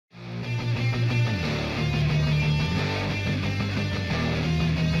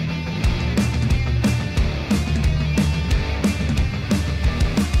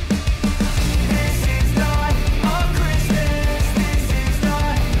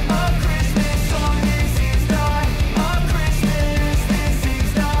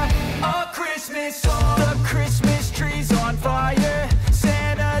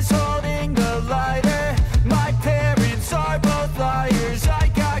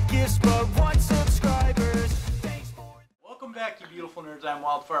beautiful nerds. I'm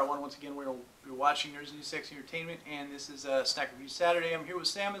Wildfire1. Once again, we're watching Nerds New Sex Entertainment, and this is Snack Review Saturday. I'm here with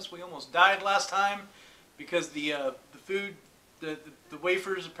Sammus. We almost died last time because the food, the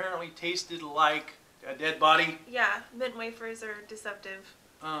wafers apparently tasted like a dead body. Yeah, mint wafers are deceptive.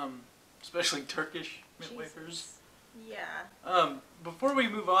 Especially Turkish mint wafers. Yeah. Before we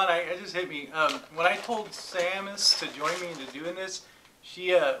move on, it just hit me. When I told Sammus to join me into doing this,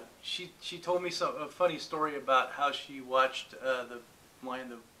 she told me a funny story about how she watched the Lion,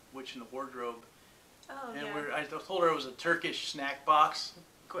 the Witch, and the Wardrobe. Oh, and yeah. I told her it was a Turkish snack box.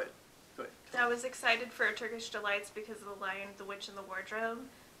 Go ahead. I was excited for Turkish Delights because of the Lion, the Witch, and the Wardrobe.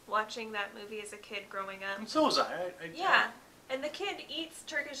 Watching that movie as a kid growing up. And so was I. Yeah. And the kid eats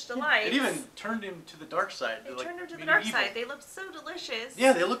Turkish Delights. It even turned him to the dark side. It turned him to the dark side. They looked so delicious.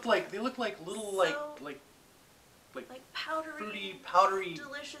 Yeah, they looked like little like powdery, fruity, powdery,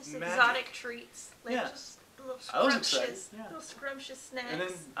 delicious, magic. Exotic treats. Like yeah. just little I was excited. Yeah. Little scrumptious snacks. And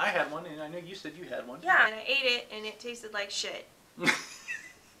then I had one, and I know you said you had one. Yeah, and I ate it, and it tasted like shit.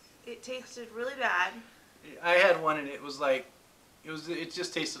 It tasted really bad. I had one, and it was like, it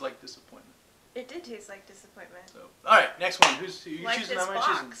just tasted like disappointment. It did taste like disappointment. So, all right, next one. Who's you like choosing? This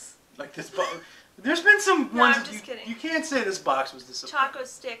box. Like this box. There's been some no, ones. I'm just kidding. You can't say this box was disappointing. Taco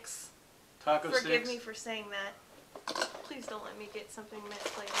sticks. Taco sticks. Forgive me for saying that. Please don't let me get something mint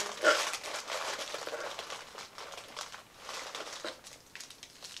flavored.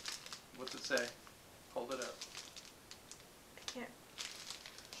 What's it say? Hold it up. I can't.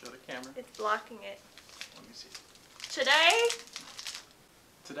 Show the camera. It's blocking it. Let me see.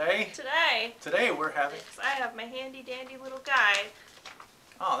 Today we're having. I have my handy dandy little guide.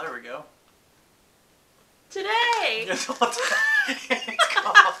 Oh, there we go. Today. It is called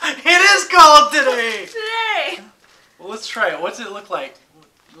today. Today. Well, let's try it. What's it look like?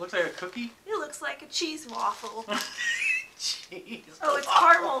 It looks like a cookie. It looks like a cheese waffle. Cheese. Oh, it's waffle.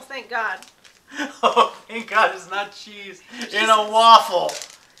 caramel. Thank God. Oh, thank God, it's not cheese in a waffle.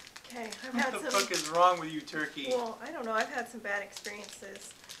 Okay, I've had What the fuck is wrong with you, Turkey? Well, I don't know. I've had some bad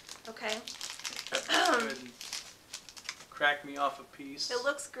experiences. Okay. Good. Crack me off a piece. It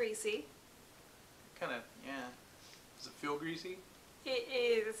looks greasy. Kind of, yeah. Does it feel greasy? It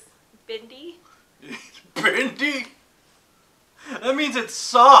is bendy. Bendy? That means it's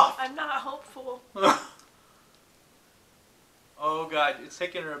soft. I'm not hopeful. Oh God, it's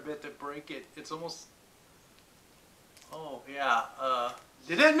taking her a bit to break it. It's almost. Oh yeah.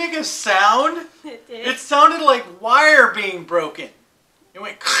 Did it make a sound? It did. It sounded like wire being broken. It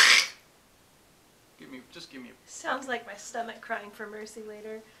went. Just give me. Sounds like my stomach crying for mercy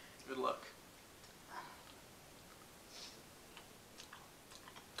later. Good luck.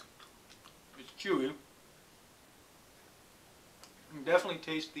 It's chewy. You can definitely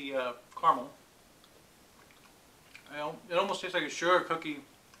taste the caramel. It almost tastes like a sugar cookie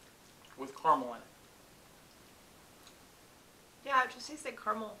with caramel in it. Yeah, it just tastes like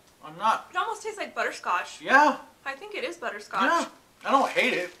caramel. I'm not. It almost tastes like butterscotch. Yeah. I think it is butterscotch. Yeah. I don't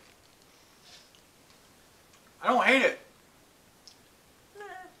hate it. I don't hate it.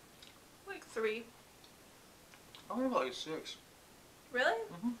 Like 3. I'll give it like a 6. Really?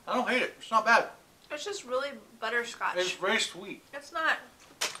 I don't hate it. It's not bad. It's just really butterscotch. It's very sweet. It's not.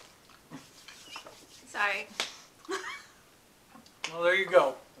 Sorry. Well, there you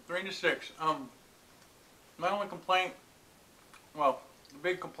go. 3 to 6. My only complaint, well, the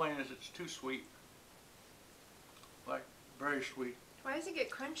big complaint is it's too sweet. Like, very sweet. Why does it get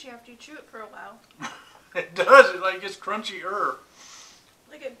crunchy after you chew it for a while? It does. It like gets crunchier.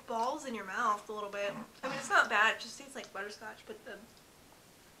 Like it balls in your mouth a little bit. I mean, it's not bad. It just tastes like butterscotch, but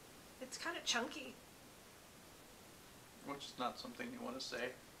it's kind of chunky. Which is not something you want to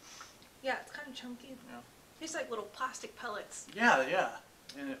say. Yeah, it's kind of chunky. Yeah. Tastes like little plastic pellets. Yeah, yeah.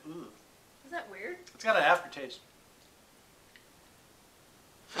 And it, ooh. Is that weird? It's got an aftertaste.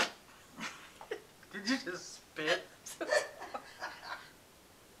 Did you just spit?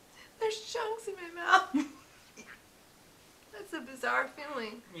 There's chunks in my mouth. That's a bizarre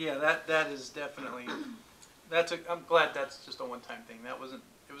feeling. Yeah, that is definitely. I'm glad that's just a one-time thing. That wasn't.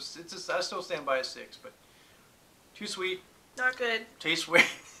 It's just. I still stand by a 6, but too sweet. Not good. Tastes weird.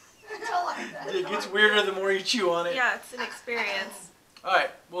 I don't like that. It gets weirder the more you chew on it. Yeah, it's an experience. All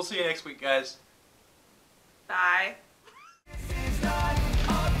right, we'll see you next week, guys. Bye.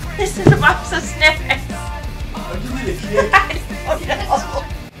 This is a box of snacks. What do you mean? I don't know.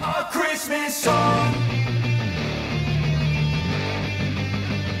 A Christmas song.